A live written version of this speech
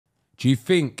Do you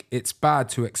think it's bad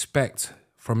to expect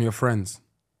from your friends?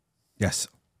 Yes.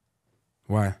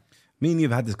 Why? Me and you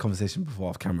have had this conversation before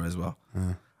off camera as well.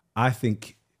 I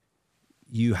think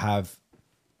you have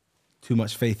too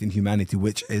much faith in humanity,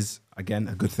 which is, again,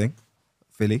 a good thing,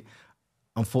 Philly.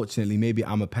 Unfortunately, maybe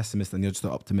I'm a pessimist and you're just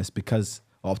an optimist because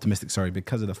of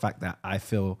the fact that I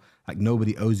feel like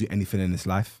nobody owes you anything in this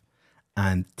life,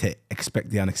 and to expect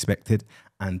the unexpected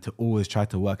and to always try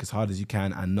to work as hard as you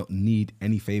can and not need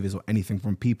any favors or anything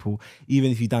from people.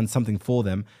 Even if you've done something for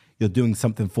them, you're doing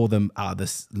something for them out of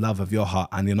this love of your heart,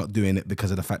 and you're not doing it because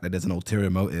of the fact that there's an ulterior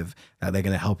motive that they're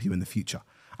going to help you in the future.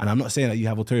 And I'm not saying that you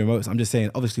have ulterior motives. I'm just saying,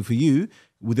 obviously, for you,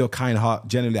 with your kind heart,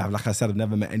 generally, like I said, I've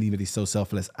never met anybody so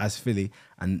selfless as Philly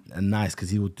and nice, because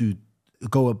he will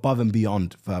go above and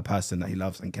beyond for a person that he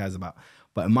loves and cares about.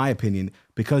 But in my opinion,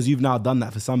 because you've now done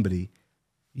that for somebody,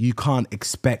 you can't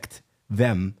expect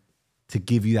them to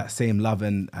give you that same love,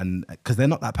 and because they're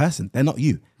not that person. They're not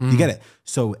you. You get it?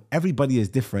 So everybody is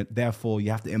different. Therefore,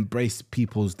 you have to embrace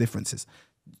people's differences.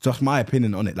 Just my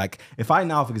opinion on it. Like, if I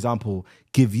now, for example,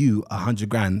 give you 100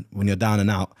 grand when you're down and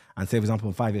out, and say, for example,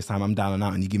 in 5 years' time, I'm down and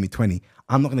out and you give me 20,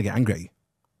 I'm not going to get angry at you.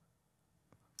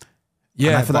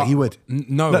 Yeah, and I feel like you would.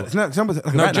 No. Look, right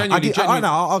genuinely.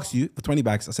 now, I'll ask you for 20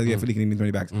 bags. I said, yeah, Philly, can you give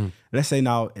me 20 bags? Let's say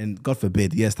now, in God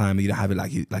forbid, years' time, you don't have it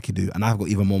like you do, and I've got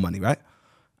even more money, right?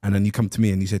 And then you come to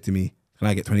me and you say to me, can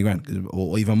I get 20 grand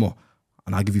or even more?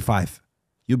 And I'll give you 5.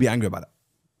 You'll be angry about that.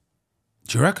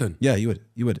 Do you reckon? Yeah, you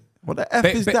would. What the F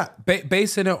is that?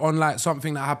 Basing it on like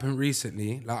something that happened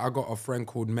recently, like I got a friend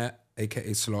called Met,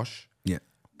 aka Slosh. Yeah.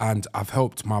 And I've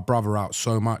helped my brother out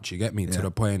so much, you get me, to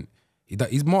the point,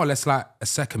 he's more or less like a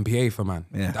second PA for man.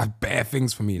 Yeah. That's bare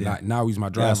things for me. Like now he's my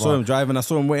driver. Yeah, I saw him driving, I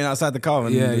saw him waiting outside the car.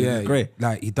 And Yeah. Great.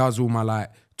 Like he does all my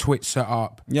like Twitch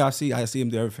setup. Yeah, I see him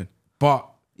do everything. But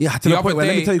yeah, to the point where,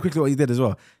 let me tell you quickly what he did as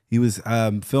well. He was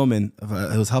filming,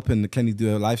 he was helping Kenny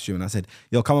do a live stream, and I said,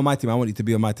 yo, come on my team, I want you to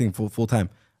be on my team full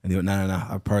time. And he went, no,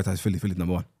 I prioritize Philly's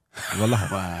number one. Wallah.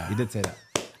 Wow. He did say that.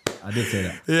 I did say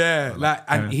that. Yeah, like,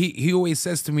 and he always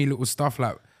says to me little stuff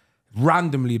like,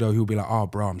 randomly though, he'll be like, oh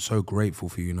bro, I'm so grateful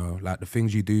for you, you know, like the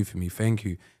things you do for me, thank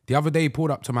you. The other day he pulled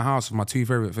up to my house with my 2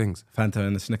 favorite things. Fanta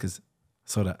and the Snickers.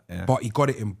 Saw that, yeah. But he got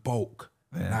it in bulk.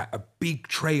 Yeah. Like a big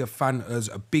tray of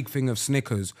Fantas, a big thing of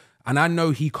Snickers. And I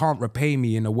know he can't repay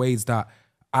me in the ways that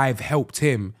I've helped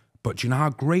him, but do you know how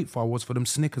grateful I was for them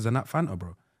Snickers and that Fanta,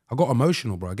 bro? I got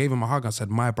emotional, bro. I gave him a hug. I said,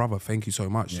 my brother, thank you so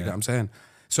much. You get what I'm saying?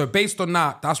 So based on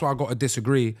that, that's why I got to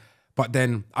disagree. But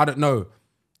then, I don't know.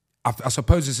 I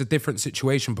suppose it's a different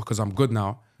situation because I'm good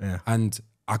now. Yeah. And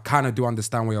I kind of do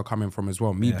understand where you're coming from as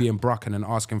well. Me being Brucken and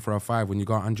asking for a 5 when you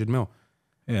got 100 mil.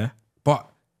 Yeah.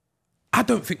 But I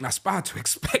don't think that's bad to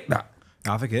expect that.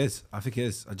 I think it is.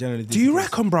 I generally do. Do you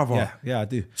reckon, brother? Yeah, I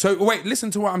do. So wait,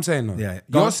 listen to what I'm saying though. Yeah.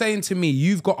 You're saying to me,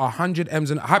 you've got 100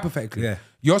 M's and hypothetically,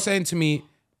 you're saying to me,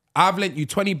 I've lent you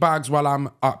 20 bags while I'm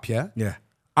up, yeah? Yeah.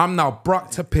 I'm now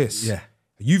bruck to piss. Yeah.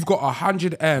 You've got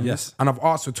 100 M's and I've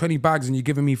asked for 20 bags and you're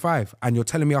giving me 5 and you're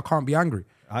telling me I can't be angry.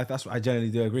 That's what I generally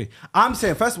do agree. I'm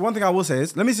saying, first, one thing I will say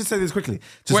is, let me just say this quickly.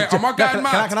 Am I going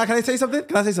mad? Can I say something?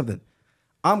 Can I say something?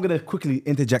 I'm going to quickly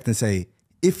interject and say,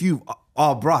 if you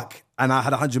are Bruck and I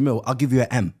had 100 mil, I'll give you an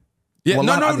M. Yeah,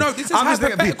 no, this is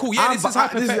hypothetical. Yeah, this is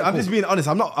hypothetical. I'm just being honest.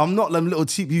 I'm not them little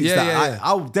cheap youths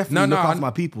I'll definitely look after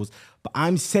my peoples. But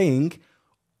I'm saying,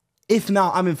 if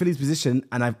now I'm in Philly's position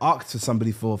and I've asked for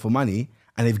somebody for money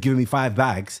and they've given me 5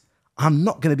 bags, I'm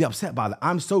not going to be upset about it.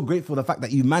 I'm so grateful for the fact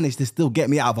that you managed to still get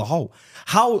me out of a hole.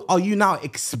 How are you now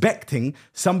expecting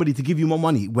somebody to give you more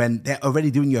money when they're already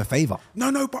doing you a favor?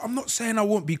 No, but I'm not saying I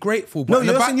won't be grateful. But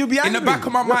you're saying you'll be angry. In the back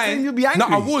of my mind, you'll be angry.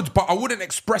 No, I would, but I wouldn't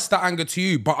express that anger to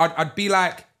you. But I'd be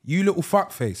like, you little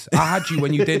fuckface. I had you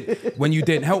when you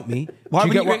didn't help me. Why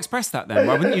wouldn't you express that then?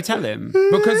 Why wouldn't you tell him?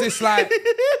 Because it's like,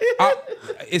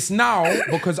 it's now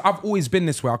because I've always been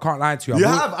this way. I can't lie to you.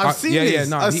 I've seen this. Yeah,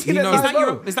 no, I've seen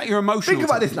it. Is that your emotional? Think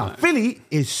about this now. Philly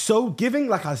is so giving,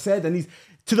 like I said, and he's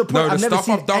to the point. No, the I've never stuff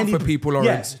seen I've done for people,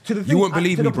 Lawrence. You won't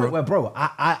believe me, bro. Where, bro,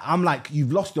 I'm like,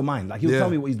 you've lost your mind. Like he'll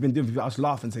tell me what he's been doing for people. I just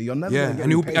laugh and say, you're never gonna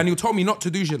get paid. And he'll tell me not to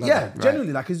do shit like that. Yeah,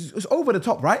 genuinely, like it's over the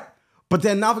top, right? But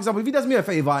then now, for example, if he does me a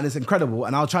favor and it's incredible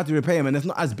and I'll try to repay him and it's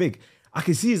not as big, I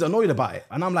can see he's annoyed about it.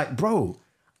 And I'm like, bro,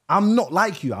 I'm not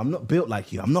like you. I'm not built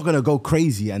like you. I'm not going to go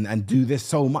crazy and do this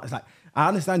so much. Like, I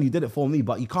understand you did it for me,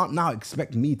 but you can't now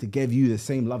expect me to give you the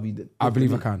same love you did. I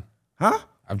believe I can. Huh?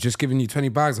 I've just given you 20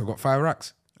 bags. I've got 5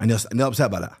 racks. And you're upset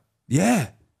about that?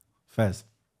 Yeah. Fairs.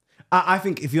 I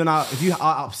think if you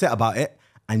are upset about it,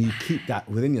 and you keep that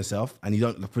within yourself and you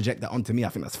don't project that onto me, I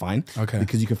think that's fine. Okay.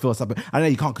 Because you can feel something. I know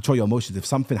you can't control your emotions. If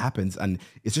something happens and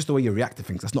it's just the way you react to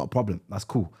things, that's not a problem. That's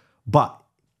cool. But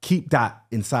keep that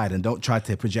inside and don't try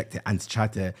to project it and try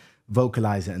to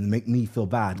vocalize it and make me feel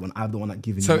bad when I'm the one that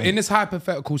giving So you money. in this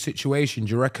hypothetical situation,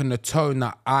 do you reckon the tone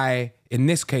that I, in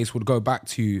this case, would go back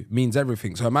to you means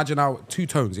everything? So imagine how 2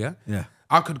 tones, yeah? Yeah.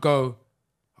 I could go,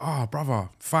 oh, brother,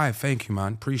 5, thank you,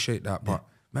 man. Appreciate that. But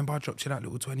remember I dropped you that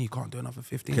little 20, you can't do another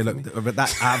 15 Okay, for look, me? but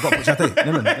that I've got. Shall I tell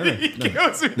you? No.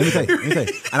 Let me tell you.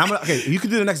 And I'm gonna. Okay, you can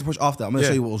do the next approach after. I'm gonna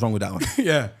show you what was wrong with that one.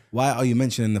 Yeah. Why are you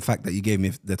mentioning the fact that you gave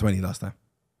me the 20 last time?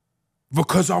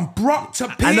 Because I'm brought to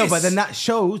piss. I know, but then that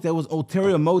shows there was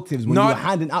ulterior motives when you were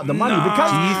handing out the money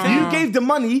because you gave the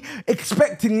money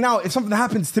expecting now if something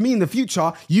happens to me in the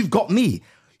future, you've got me.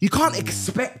 You can't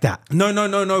expect that. No.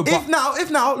 But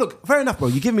If now, look, fair enough, bro.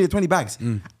 You give me the 20 bags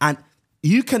and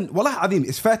you can. Well, I mean,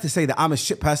 it's fair to say that I'm a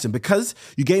shit person because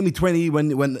you gave me 20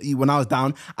 when I was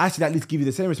down. I should at least give you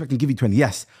the same respect and give you 20.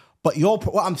 Yes, but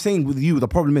what I'm saying with you, the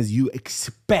problem is you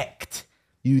expect.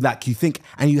 You think,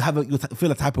 and you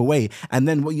feel a type of way, and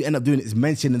then what you end up doing is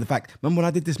mentioning the fact. Remember when I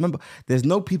did this? Remember, there's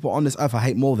no people on this earth I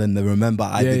hate more than the remember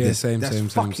I did this.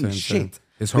 That's fucking shit.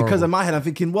 It's because horrible. in my head I'm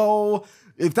thinking, well,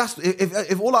 if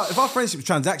our friendship's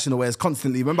transactional, where it's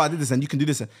constantly remember I did this and you can do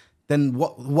this, then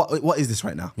what is this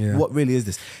right now? Yeah. What really is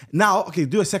this? Now, okay,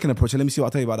 do a second approach and let me see what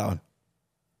I'll tell you about that one.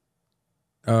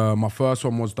 my first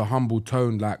one was the humble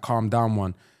tone, like calm down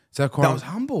one. Second one, That was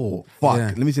humble. Fuck. Yeah.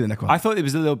 Let me see the next one. I thought it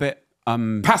was a little bit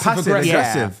passive aggressive.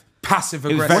 Yeah. Passive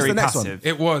It was aggressive. very the next one? passive.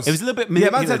 It was. It was a little bit Yeah,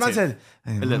 manipulative. man said.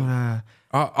 A little.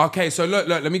 Okay, so look,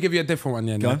 let me give you a different one.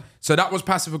 Yeah, on. so that was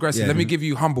passive aggressive. Yeah. Let me give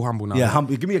you humble now. Yeah,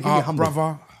 humble. Give me a humble.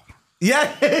 brother.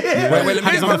 Yeah. Wait, let me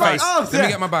Hands get on my the bag. face. Oh, Let me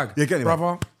get my bag. Yeah, get it,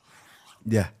 brother.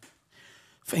 Yeah.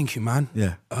 Thank you, man.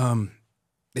 Yeah.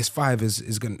 This 5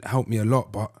 is gonna help me a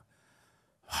lot, but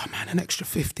an extra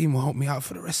 15 will help me out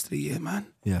for the rest of the year, man.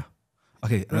 Yeah.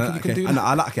 Okay. Reckon you can do And that?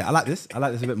 I like this. I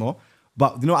like this a bit more.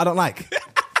 But you know what I don't like?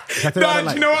 Can I tell you what I Nah, don't do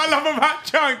like? you know what I love about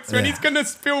Chunks? When Yeah. he's gonna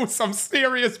spill some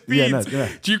serious Yeah, beans. no, yeah.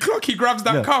 Do you clock? He grabs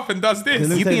that Yeah. cup and does this. Yeah, let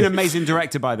me You'd tell be you. an amazing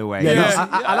director, by the way. Yeah, no, Yeah.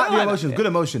 I like the emotion. Good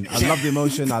emotion. I love the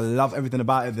emotion. I love everything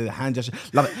about it. The hand gesture.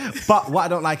 Love it. But what I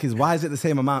don't like is why is it the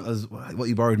same amount as what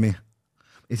you borrowed me?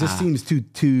 It just seems too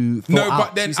No, thought but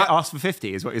out. then You said ask for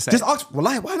 50 is what you're saying. Just ask.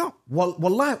 Wallahi, why not?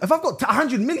 Wallahi, if I've got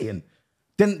 100 million,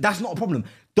 then that's not a problem.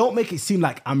 Don't make it seem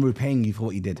like I'm repaying you for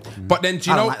what you did. But then,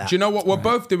 do I don't like that. you know what we're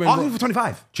both doing? Ask wrong? me for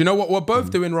 25. Do you know what we're both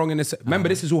doing wrong in this? Remember,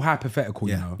 this is all hypothetical,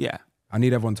 you know. Yeah. I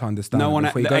need everyone to understand. No one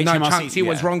before you at go, the no, HMRC, Chunks, he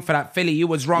was yeah. wrong for that. Philly, you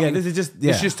was wrong. Yeah, this is just-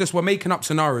 It's yeah. just we're making up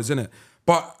scenarios, isn't it?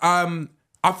 But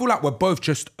I feel like we're both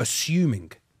just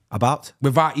assuming About?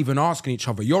 without even asking each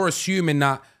other. You're assuming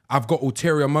that I've got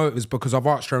ulterior motives because I've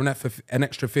asked for an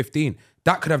extra 15.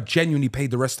 That could have genuinely paid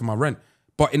the rest of my rent.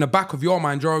 But in the back of your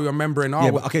mind, you're remembering,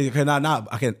 Yeah, but okay, now,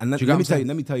 okay. And you get let what me I'm saying?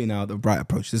 let me tell you now the right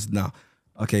approach. This is now.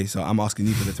 Okay, so I'm asking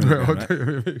you for the 20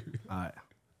 grand, right? All right.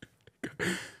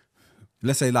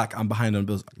 Let's say like I'm behind on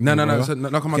bills. No, Whatever. so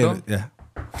knock on my Okay, door. Yeah.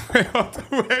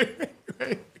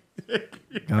 Wait.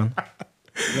 Go on.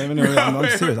 I'm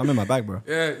serious. I'm in my bag, bro.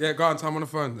 Yeah, go on, time on the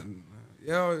phone.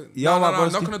 Yo, Yo, my no,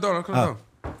 broski. knock on the door, knock on the door.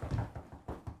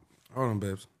 Hold on,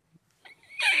 babes.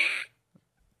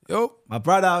 Yo. My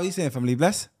brother, what you saying, family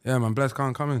bless? Yeah, man, Bless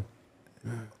can't come in.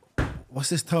 What's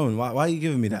this tone? Why are you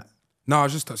giving me that? No, I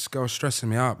was just that girl stressing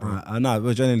me out, bro. I know,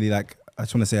 but generally, like, I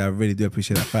just want to say I really do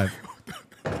appreciate that 5.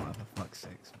 Oh, for fuck's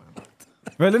sakes, man.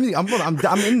 Bro, let me, I'm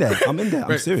in there. I'm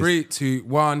Wait, serious. 3, 2,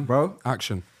 1, Bro.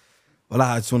 action. Well,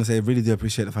 I just want to say I really do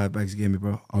appreciate the 5 bags you gave me,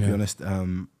 bro. I'll be Yeah. honest.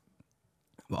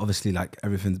 But obviously, like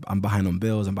everything, I'm behind on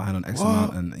bills. I'm behind on X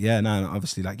amount, and yeah, no,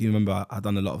 obviously, like you remember, I've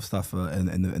done a lot of stuff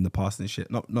in the past and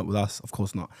shit. Not with us, of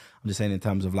course not. I'm just saying in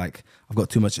terms of like I've got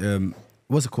too much.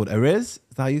 What's it called? Arrears?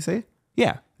 Is that how you say?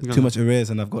 Yeah. Too much arrears,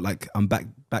 and I've got like I'm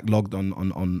backlogged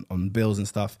on bills and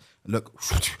stuff. Look,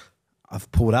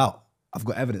 I've pulled out. I've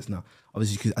got evidence now.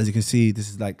 Obviously, as you can see, this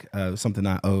is like something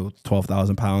I owe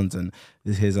 £12,000, and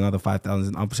here's another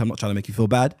 5,000. Obviously, I'm not trying to make you feel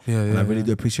bad, and I really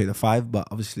do appreciate the 5. But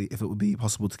obviously, if it would be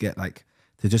possible to get like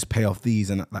to just pay off these,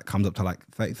 and that comes up to like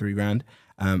 33 grand,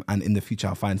 and in the future,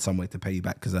 I'll find some way to pay you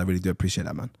back because I really do appreciate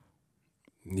that, man.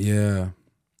 Yeah.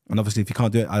 And obviously, if you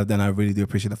can't do it, then I really do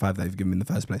appreciate the 5 that you've given me in the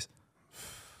first place.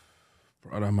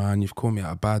 Brother, man, you've called me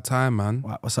at a bad time, man.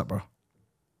 What's up, bro?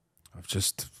 I've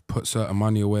just put certain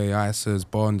money away, ISAs,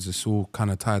 bonds. It's all kind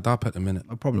of tied up at the minute.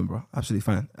 No problem, bro. Absolutely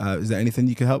fine. Is there anything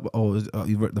you can help, or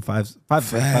you wrote the 5's?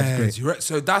 5's great. You're right.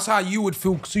 So that's how you would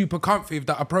feel super comfy with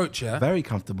that approach, yeah? Very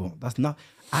comfortable. That's not.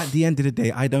 At the end of the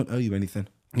day, I don't owe you anything.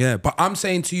 Yeah, but I'm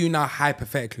saying to you now,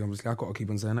 hypothetically, obviously, I've got to keep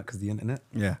on saying that because the internet.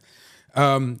 Yeah.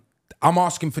 I'm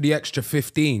asking for the extra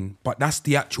 15, but that's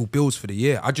the actual bills for the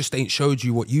year. I just ain't showed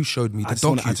you what you showed me, the I just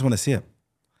want docu. to see it.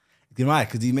 You know why?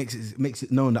 Because he makes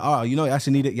it known that, oh, you know, you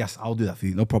actually need it. Yes, I'll do that for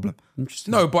you. No problem.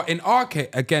 Interesting. No, but in our case,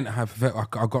 again, I've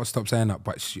got to stop saying that,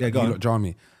 but Yeah, go you on. lot jar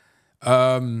me.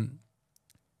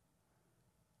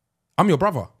 I'm your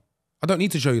brother. I don't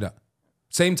need to show you that.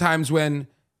 Same times when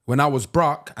I was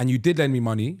broke and you did lend me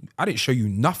money, I didn't show you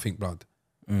nothing, blood.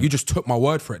 You just took my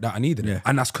word for it that I needed Yeah. it.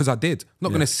 And that's because I did. I'm not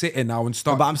going to sit here now and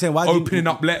start But I'm saying, why do you- opening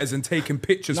up letters and taking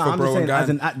pictures No, for I'm bro just saying,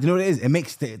 and going, you know what it is?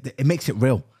 It makes it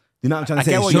real. You know what I'm trying to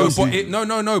say? get It what shows you're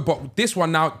you- no. But this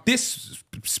one now, this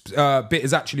bit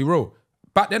is actually real.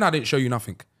 Back then, I didn't show you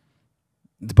nothing.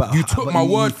 But You took my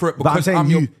word for it but I'm because saying I'm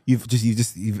your-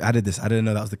 you've added this. I didn't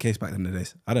know that was the case back in the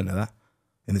days. I didn't know that.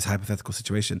 In this hypothetical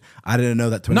situation, I didn't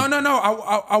know that. No.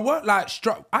 I weren't like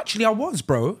actually, I was,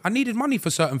 bro. I needed money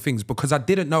for certain things because I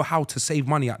didn't know how to save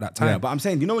money at that time. Yeah, but I'm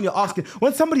saying, you know, when you're asking,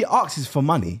 when somebody asks for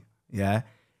money, yeah,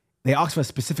 they ask for a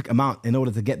specific amount in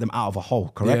order to get them out of a hole.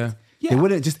 Correct? Yeah. They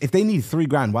wouldn't just if they need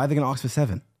 $3,000. Why are they going to ask for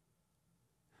 7?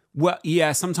 Well,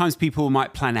 yeah, sometimes people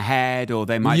might plan ahead or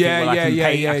they might Yeah, think, well, I can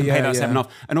pay that yeah. 7 off.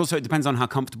 And also it depends on how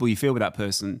comfortable you feel with that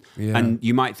person. Yeah. And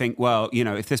you might think, well, you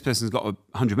know, if this person's got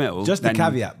 100 mil, Just then the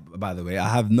caveat, by the way, I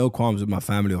have no qualms with my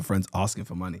family or friends asking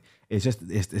for money. It's just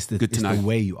it's the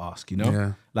way you ask, you know?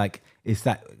 Yeah. Like it's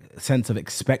that sense of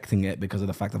expecting it because of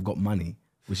the fact I've got money,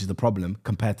 which is the problem,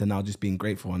 compared to now just being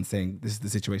grateful and saying this is the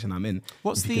situation I'm in.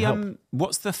 What's If you can help.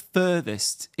 what's the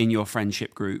furthest in your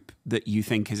friendship group that you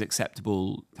think is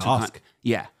acceptable to ask?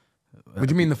 Yeah. What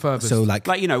do you mean the furthest? So like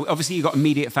Like, you know, obviously you got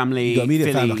immediate family. you got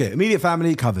immediate Philly. family. Okay, immediate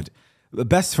family covered. The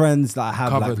best friends that I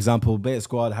have, like Covered. for example, Beta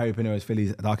Squad, Harry Pinero,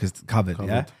 Philly's Darkest covered.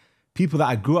 Yeah. People that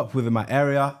I grew up with in my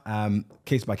area,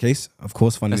 case by case, of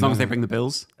course. Funny As long as enough. they bring the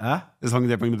bills. Huh? As long as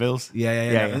they bring the bills. Yeah.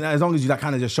 And as long as you like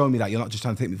kind of just show me that you're not just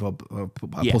trying to take me for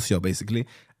a Yeah. pussy, basically,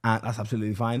 and that's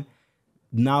absolutely fine.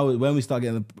 Now, when we start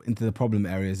getting into the problem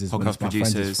areas, is when Podcast it's my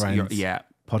friends' producers. friends, Yeah.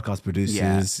 podcast producers.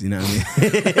 Yeah. You know what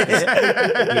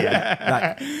I mean?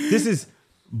 Like this is.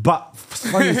 But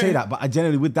it's funny you say that, but I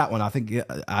generally with that one, I think, and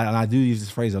I do use this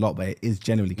phrase a lot, but it is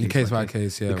generally case by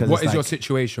case, yeah. Because What it's is your like,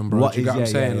 situation, bro? what Do you is- get what I'm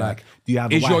yeah, saying? yeah. Like, Do you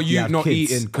have a is wife? your Do you youth have not kids?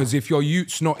 eating? Because if your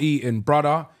youth's not eating,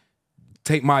 brother,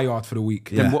 take my yard for the week.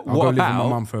 Yeah. Then what I'll go live with my about-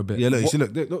 mum for a bit. Yeah, look, you see,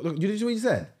 look, you see what you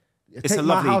said? It's Take a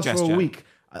my lovely house for gesture. a week.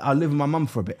 I'll live with my mum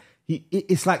for a bit.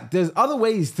 It's like there's other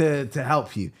ways to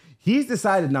help you. He's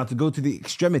decided now to go to the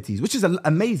extremities, which is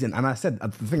amazing. And I said the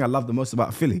thing I love the most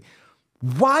about Philly.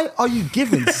 Why are you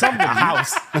giving somebody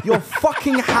your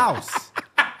fucking house?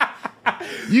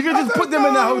 You can just put them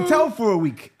in a hotel for a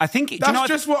week. I think, do you That's know what-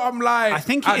 just what I'm like. I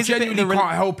think it is a bit genuinely of the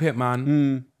can't help it,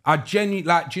 man. I genuinely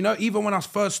like. Do you know? Even when I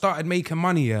first started making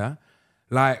money, yeah,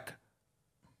 like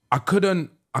I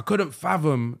couldn't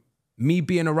fathom me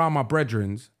being around my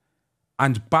brethrens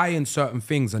and buying certain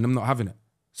things and them not having it.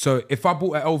 So if I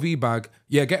bought an LV bag,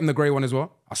 yeah, get him the grey one as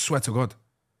well. I swear to God.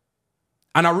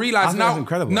 And I I realize think now, that's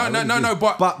incredible. no, I really no, do.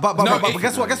 but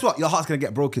guess what? Guess what? Your heart's gonna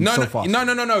get broken no, so no, fast.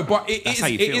 no. But it how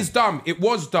you feel. is dumb. It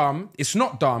was dumb. It's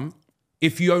not dumb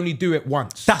if you only do it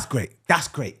once. That's great. That's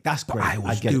great. I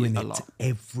was get doing a it lot.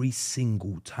 every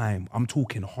single time. I'm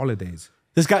talking holidays.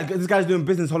 This guy's doing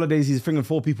business holidays. He's bringing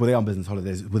 4 people there on business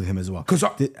holidays with him as well. Because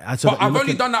And so but you're I've only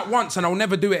looking- done that once and I'll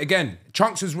never do it again.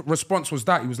 Chunks' response was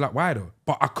that. He was like, why though?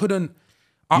 But I couldn't,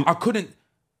 I couldn't,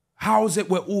 how is it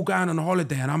we're all going on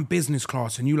holiday and I'm business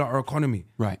class and you lot are economy?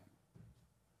 Right.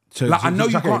 So, Like, I know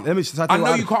you okay, can't- let me just- I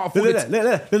know you can't afford look,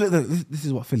 it. Look, this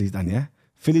is what Philly's done, yeah?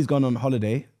 Philly's gone on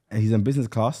holiday and he's in business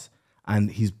class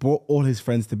and he's brought all his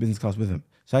friends to business class with him.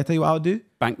 So I tell you what I'll do?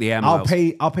 Bank the air I'll miles.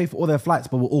 pay for all their flights,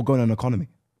 but we're all going on economy.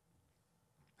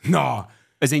 Nah.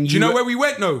 As in Do you know where we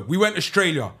went? No, we went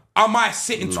Australia. I might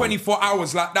sit in 24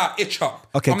 hours like that, itch up.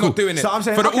 Okay, I'm cool. not doing it. So I'm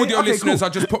saying- For the okay, audio okay, listeners, cool. I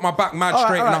just put my back mad All right,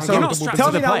 straight all and right, I'm so you're not comfortable. strapped tell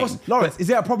to me the now, plane. Lawrence, is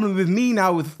there a problem with me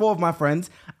now with 4 of my friends?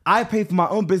 I pay for my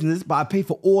own business, but I pay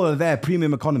for all of their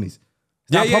premium economies. Is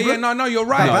that a problem? No, you're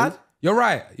right. bad? You're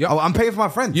right. Oh, I'm paying for my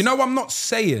friends. You know, I'm not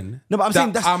saying No, but I'm that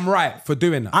saying that's- I'm right for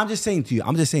doing that. I'm just saying to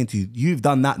you, you've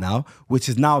done that now, which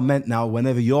is now meant now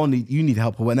whenever you need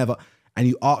help or whenever, and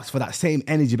you ask for that same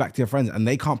energy back to your friends and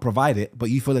they can't provide it, but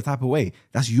you feel the type of way,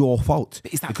 that's your fault.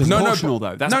 Is that Because- No, proportional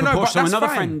but- though? That's no, but proportional. that's Another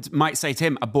fine. friend might say to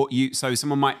him, I bought you, so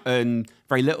someone might earn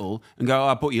very little and go, oh,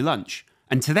 I bought you lunch.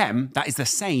 And to them, that is the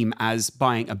same as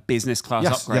buying a business class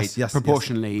Yes, upgrade yes, yes,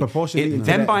 proportionally. yes. Proportionally to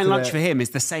Them their- buying to lunch their- for him is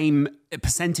the same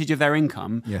percentage of their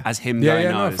income Yeah. as him going,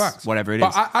 oh, it's facts. whatever it but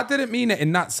is. But I didn't mean it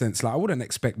in that sense. Like, I wouldn't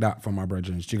expect that from my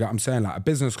brethren. Do you get what I'm saying? Like, a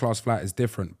business class flight is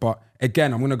different. But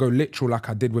again, I'm going to go literal like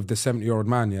I did with the 70-year-old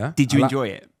man, yeah? Did you I like- enjoy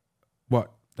it?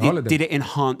 What? The holiday? Did it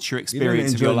enhance your You didn't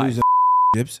experience of your enjoy life? losing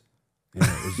Jibs.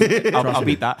 I'll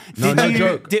beat that. No, no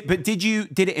joke. Did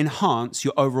it enhance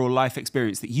your overall life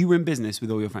experience that you were in business with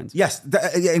all your friends? Yes,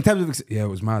 yeah, in terms of Yeah, it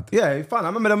was mad. yeah, fun. I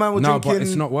remember the man was No, drinking. but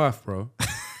it's not worth, bro.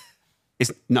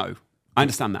 No, I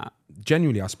understand that.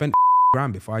 Genuinely, I spent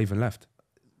grand before I even left.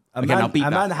 Again, I'll beat a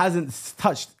that. man hasn't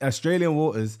touched Australian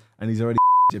waters and he's already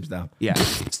jibs down. Yeah,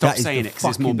 stop That is saying the it because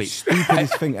it's more fucking beat.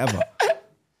 stupidest thing ever.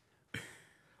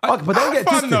 Okay, but don't get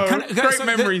fun, twisted. though. Great So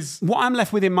memories. what I'm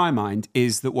left with in my mind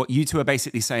is that what you two are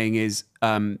basically saying is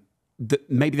that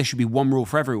maybe there should be one rule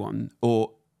for everyone,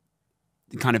 or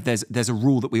kind of there's a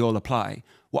rule that we all apply.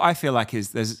 What I feel like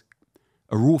is there's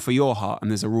a rule for your heart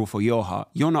and there's a rule for your heart.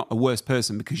 You're not a worse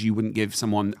person because you wouldn't give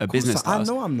someone a business I class.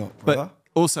 know I'm not, brother.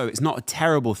 But also, it's not a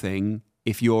terrible thing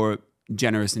if you're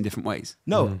generous in different ways.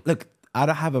 No, look, I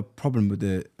don't have a problem with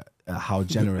the how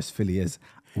generous Philly is.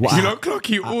 What I-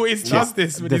 Clocky always does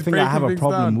this the thing I have a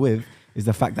problem with is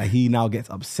the fact that he now gets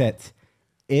upset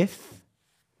if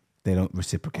they don't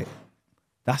reciprocate.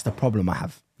 That's the problem I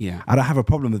have. Yeah. I don't have a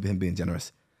problem with him being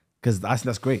generous because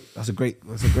that's great. That's a great.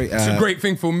 It's a great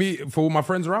thing for me, for all my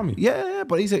friends around me. Yeah,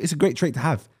 but it's a great trait to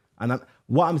have. And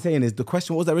what I'm saying is the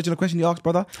question. What was the original question you asked,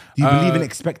 brother? Do you believe in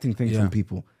expecting things from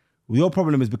people? Well, your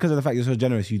problem is because of the fact you're so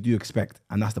generous, you do expect,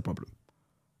 and that's the problem.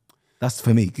 That's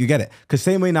for me. You get it? Because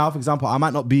same way now, for example, I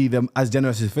might not be as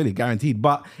generous as Philly, guaranteed.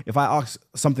 But if I ask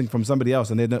something from somebody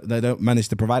else and they don't manage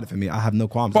to provide it for me, I have no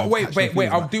qualms. But I'll wait, catch no I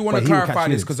feelings, do want but to he will catch clarify this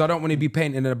feelings. because I don't want to be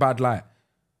painted in a bad light.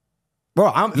 Bro,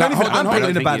 I'm Like, hold on, I'm hold painted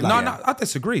on. in a bad Yeah. light. No, I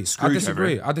disagree. Screwjob, I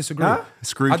disagree. right? I disagree. Huh?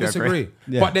 Screwjob, I disagree.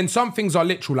 Yeah. But then some things are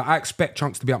literal. Like I expect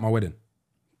Chunks to be at my wedding.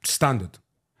 Standard.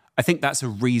 I think that's a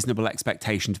reasonable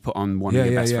expectation to put on one of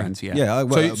your best friends. Yeah. Yeah,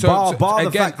 well, bar the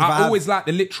again, fact if I have- always like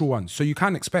the literal ones, so you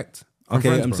can expect. from Okay,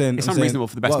 friends, I'm bro. saying It's I'm saying, unreasonable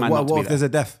for the best man not to What be if there's a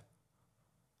death?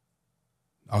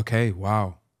 Okay,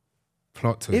 wow.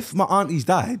 Plot twist. If my aunties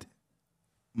died,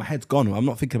 my head's gone. I'm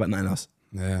not thinking about nothing else.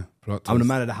 Yeah, plot twist. I'm the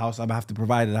man of the house. I have to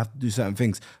provide it. I have to do certain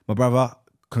things. My brother,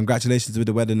 congratulations with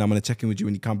the wedding. I'm gonna check in with you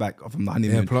when you come back from the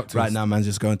honeymoon. plot twist. Right now, man's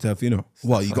just going to a funeral.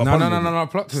 What you got? a No, problem with me?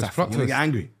 plot twist. Plot You're gonna twist. get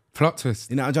angry. Plot twist.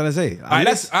 You know what I'm trying to say?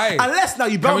 Aye, Unless now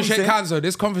you Can bell we me. shake saying- hands though?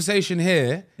 This conversation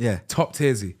here, Yeah. top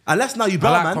tiersy. Unless now you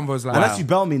bell, like man. convos like Unless that. you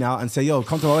bell me now and say, yo,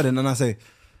 come to my wedding. And I say,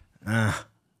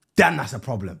 damn, that's a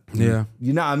problem. Yeah.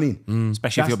 You know what I mean?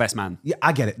 Especially if you're best man. Yeah,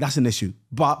 I get it. That's an issue.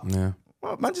 But, Yeah.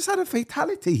 well, man just had a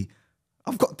fatality.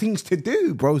 I've got things to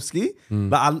do, broski.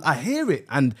 Like, I hear it.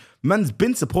 And man's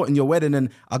been supporting your wedding and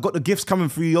I got the gifts coming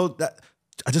through.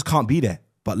 I just can't be there.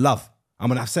 But love, I'm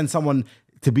going to send someone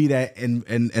to be there in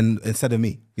instead of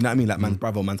me. You know what I mean? Like man's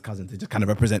brother, man's cousin to just kind of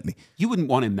represent me. You wouldn't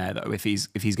want him there though if he's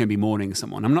going to be mourning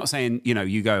someone. I'm not saying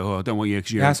you go, oh, I don't want you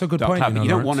because you're That's a good dark point, cloud, you but know, you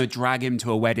don't Lawrence. want to drag him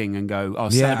to a wedding and go, oh, Yeah,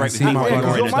 celebrate I with see me. my but brother. you're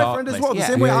in You're a my dark friend as place. well. The Yeah.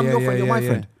 same way I'm your Yeah, friend, you're yeah, my yeah.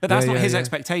 friend. But that's Yeah, not yeah, his yeah.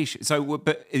 expectation. So,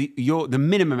 but the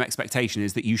minimum expectation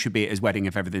is that you should be at his wedding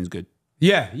if everything's good.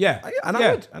 Yeah. And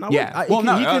I would. And I would. Yeah. He Well,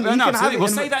 can- he can no. have So it we'll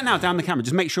in- say that now down the camera.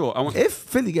 Just make sure. I want. If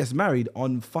Philly gets married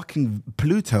on fucking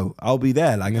Pluto, I'll be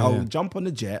there. Like I'll jump on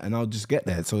the jet and I'll just get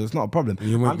there. So it's not a problem.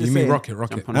 You I'm just mean saying- rocket?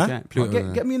 Jump on Huh? a jet.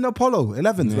 Pluto, Get me in the Apollo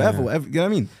 11s, whatever, you know what I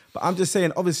mean? But I'm just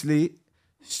saying, obviously,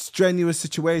 strenuous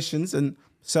situations and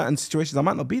certain situations, I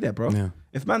might not be there, bro. Yeah.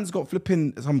 If man's got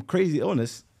flipping some crazy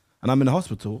illness and I'm in the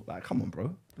hospital, like, come on,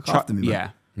 bro. Look after me,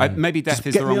 man. Yeah. Maybe death Just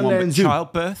is get the me wrong on one, there but in Zoom.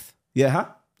 childbirth. Yeah, huh?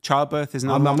 Childbirth is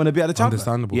not. I'm going to be at the childbirth.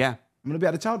 Understandable. Yeah. I'm going to be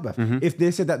at the childbirth. If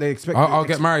they said that they expect... I'll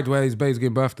get married where his babe's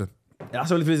giving birth then.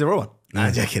 That's only if it's a real one. Nah,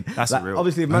 I'm joking. That's Like, a real.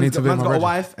 Obviously, if I need man's to got, be man's my got a virgin.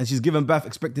 wife and she's given birth,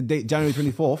 expected date January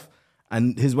 24th,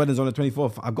 and his wedding's on the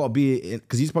 24th, I've got to be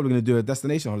because he's probably going to do a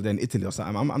destination holiday in Italy or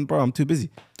something. I'm too busy.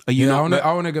 Are you Yeah, not?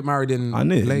 I want to get married in I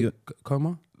knew. Lake You-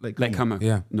 Como. Lake Como,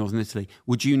 Yeah. Northern Italy.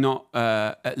 Would you not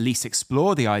at least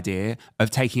explore the idea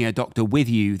of taking a doctor with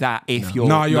you? That if you're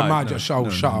No, you're mad. Just shut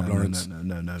up, Lawrence.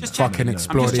 No. Just Fucking checking.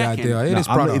 explore I'm just the checking. idea. It is,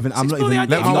 I'm not brother. even. I'm not Explore even. the Let idea.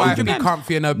 my It's not wife be even-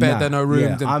 comfy in her bed, then her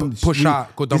room, then push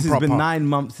out, go down This has proper. been 9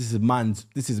 months.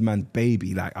 This is man's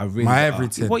baby. Like I really. My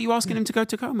everything. What are you asking him to go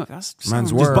to Como? That's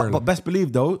Man's sounds- word. But best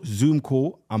believe though, Zoom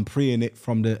call. I'm preing it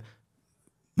from the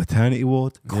maternity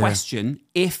ward. Question: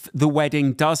 if the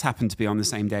wedding does happen to be on the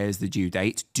same day as the due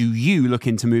date, do you look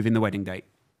into moving the wedding date?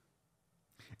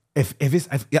 If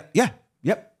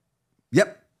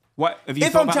yep. What have you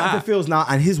If thought I'm about chatting that? to Phil's now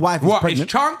and his wife is What, it's pregnant,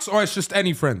 chunks or it's just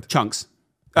any friend? Chunks,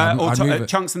 I'd move it.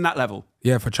 chunks in that level.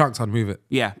 Yeah, for chunks, I'd move it.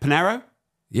 Yeah, Panero,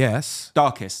 Yes.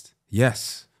 Darkest,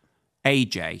 Yes.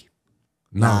 AJ.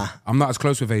 No, I'm not as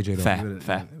close with AJ though.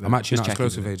 Fair. I'm actually Just not as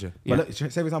close checking. with AJ. Yeah. But look, say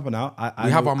for example now, I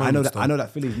We have our know moments, that though. I know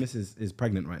that Philly's missus is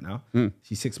pregnant right now.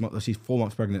 She's 6 months, she's 4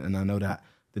 months pregnant, and I know that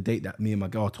the date that me and my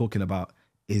girl are talking about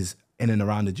is in and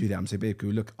around the due date. I'm saying, babe, can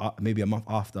we look maybe a month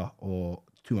after or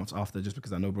 2 months after, just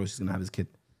because I know bro she's gonna have his kid.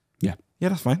 Yeah. Yeah,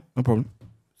 that's fine. No problem.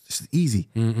 It's easy.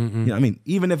 You know what I mean?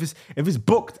 Even if it's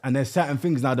booked and there's certain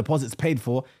things now, deposits paid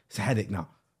for, it's a headache now.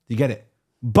 You get it?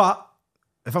 But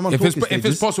if I'm on If talking it's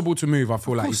stages, possible to move, I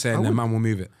feel like you're saying I then would. man will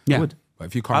move it. Yeah. would. But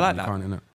if you can't, I like you that. can't, innit?